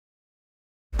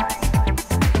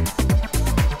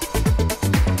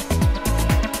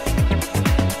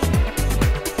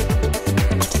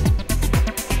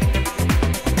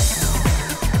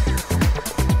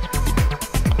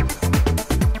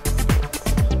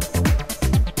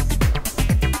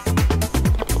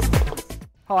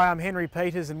Hi, I'm Henry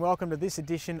Peters and welcome to this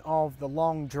edition of The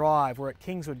Long Drive. We're at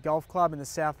Kingswood Golf Club in the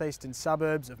southeastern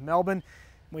suburbs of Melbourne.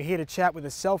 We're here to chat with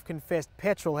a self-confessed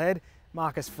petrol head,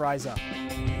 Marcus Fraser.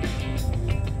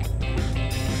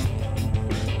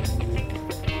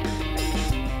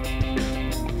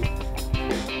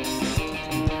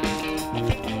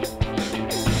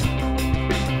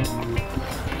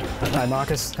 Hey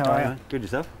Marcus, how are you? Good,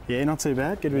 yourself? Yeah, not too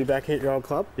bad. Good to be back here at your old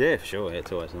club. Yeah, for sure. Yeah,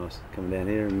 it's always nice coming down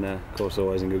here, and of course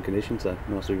always in good condition, so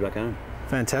nice to be back home.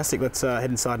 Fantastic. Let's head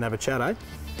inside and have a chat, eh?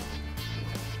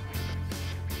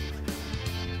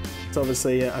 It's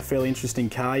obviously a fairly interesting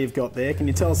car you've got there. Can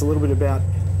you tell us a little bit about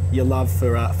your love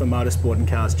for motorsport and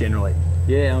cars generally?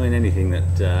 Yeah, I mean anything that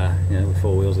with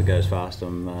four wheels that goes fast,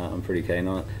 I'm pretty keen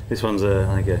on it. This one's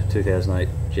I think a 2008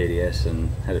 GTS, and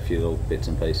had a few little bits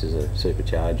and pieces of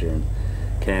supercharger and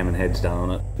cam and heads done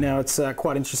on it. Now it's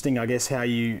quite interesting, I guess, how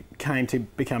you came to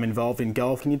become involved in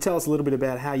golf. Can you tell us a little bit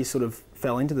about how you sort of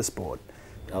fell into the sport?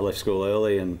 I left school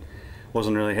early and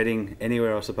wasn't really heading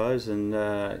anywhere, I suppose, and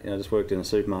just worked in a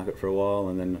supermarket for a while,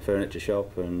 and then a furniture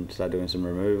shop, and started doing some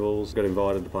removals. Got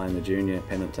invited to play in the junior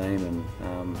pennant team,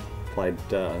 and played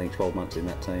I think 12 months in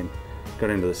that team. Got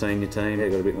into the senior team,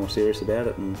 got a bit more serious about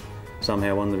it, and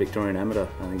somehow won the Victorian Amateur,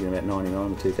 I think in about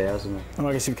 99 to 2000. And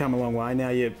I guess you've come a long way. Now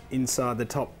you're inside the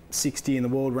top 60 in the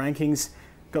world rankings.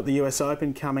 Got the US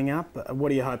Open coming up.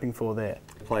 What are you hoping for there?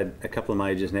 Played a couple of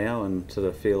majors now, and sort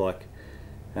of feel like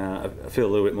I feel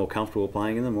a little bit more comfortable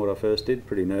playing in them than what I first did.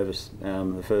 Pretty nervous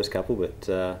the first couple,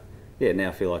 but yeah, now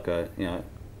I feel like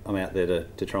I'm out there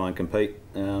to try and compete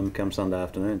come Sunday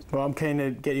afternoon. Well, I'm keen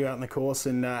to get you out on the course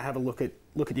and have a look at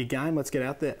your game. Let's get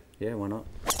out there. Yeah, why not?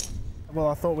 Well,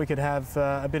 I thought we could have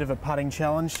a bit of a putting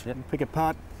challenge. Yep. Pick a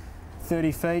putt,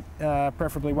 30 feet,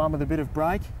 preferably one with a bit of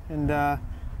break, and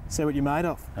see what you're made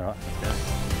of. All right, let's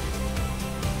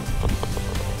go.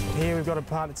 Here we've got a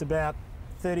putt. It's about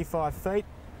 35 feet.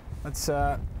 Let's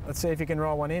see if you can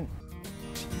roll one in.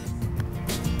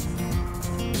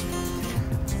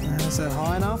 Is that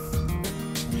high enough?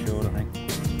 Short, I think.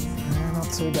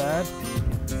 Not too bad.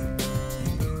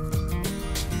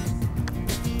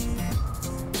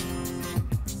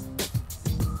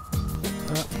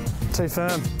 Too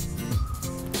firm.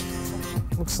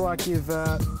 Looks like you've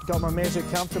got my measure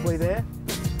comfortably there.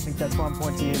 I think that's 1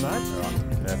 point to you, mate. All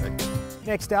right, perfect.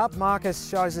 Next up, Marcus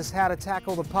shows us how to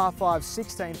tackle the par 5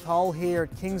 16th hole here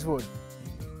at Kingswood.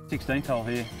 16th hole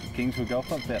here, Kingswood Golf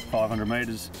Club, about 500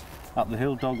 metres up the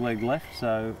hill, dog leg left.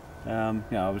 So,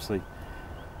 obviously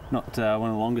not one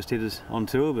of the longest hitters on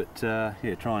tour, but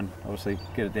yeah, try and obviously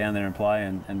get it down there and play,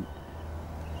 and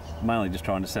mainly just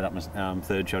trying to set up my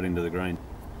third shot into the green.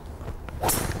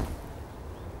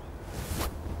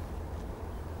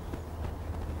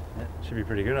 Yeah, should be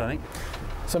pretty good, I think.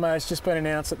 So mate, it's just been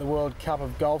announced that the World Cup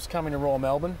of Golf's coming to Royal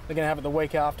Melbourne. They're going to have it the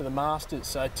week after the Masters,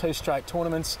 so 2 straight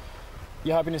tournaments.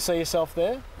 You hoping to see yourself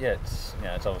there? Yeah,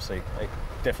 it's obviously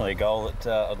definitely a goal that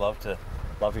I'd love to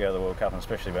go to the World Cup, and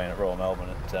especially being at Royal Melbourne.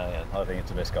 I think it's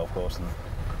the best golf course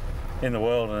in the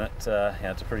world, and it's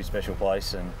a pretty special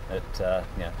place, and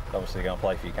obviously going to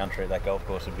play for your country at that golf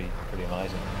course would be pretty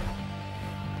amazing.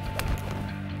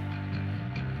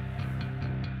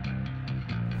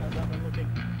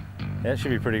 Yeah, it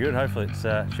should be pretty good. Hopefully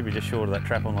it should be just short of that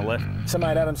trap on the left. So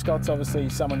mate, Adam Scott's obviously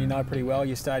someone you know pretty well.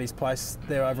 You stay at his place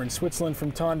there over in Switzerland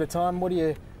from time to time. What do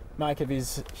you make of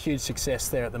his huge success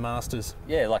there at the Masters?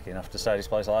 Yeah, lucky enough to stay at his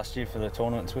place last year for the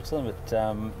tournament in Switzerland, but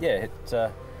I mean, it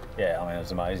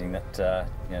was amazing that to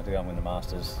go and win the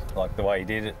Masters like the way he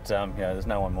did it. There's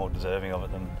no one more deserving of it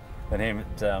than him.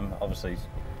 Obviously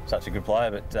such a good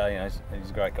player, but he's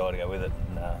a great guy to go with it,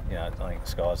 and I think the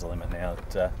sky's the limit now.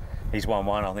 He's won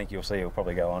one. I think you'll see he'll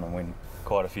probably go on and win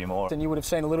quite a few more. And you would have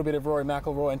seen a little bit of Rory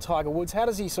McIlroy and Tiger Woods. How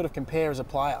does he sort of compare as a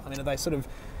player? I mean, are they sort of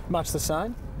much the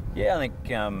same? Yeah, I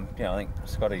think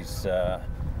Scotty's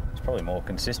he's probably more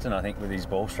consistent, I think, with his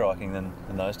ball striking than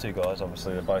those two guys.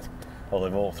 Obviously, they've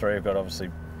all three have got obviously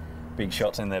big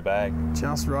shots in their bag.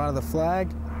 Just right of the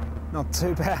flag. Not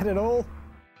too bad at all.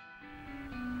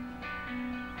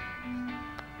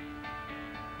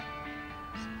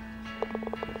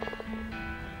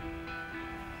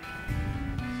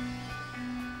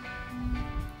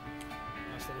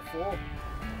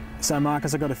 So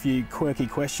Marcus, I've got a few quirky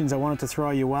questions I wanted to throw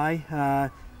your way.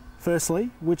 Firstly,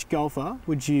 which golfer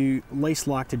would you least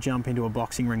like to jump into a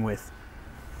boxing ring with?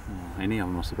 Any of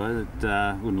them, I suppose.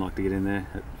 Wouldn't like to get in there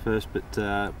at first, but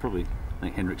probably I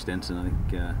think Henrik Stenson. I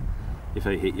think if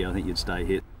he hit you, I think you'd stay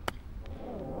hit.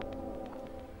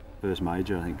 First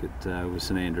major, I think it was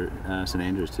St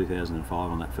Andrews 2005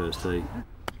 on that first tee.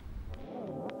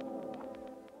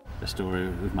 a story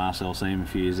with Marcel seeing him a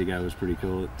few years ago was pretty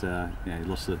cool. He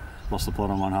lost the plot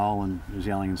on one hole and was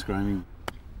yelling and screaming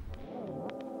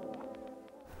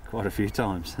quite a few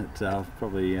times. I've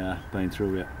probably been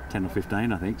through about 10 or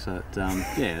 15, I think. So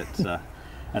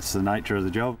that's the nature of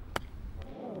the job.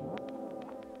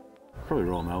 Probably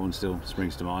Royal Melbourne still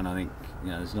springs to mind. I think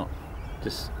there's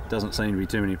just doesn't seem to be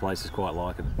too many places quite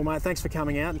like it. Well, mate, thanks for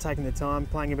coming out and taking the time,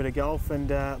 playing a bit of golf and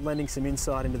lending some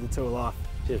insight into the tour life.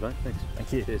 Cheers, mate. Thanks.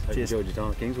 Thank you. Cheers. Hope you enjoyed your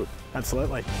time at Kingswood.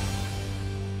 Absolutely.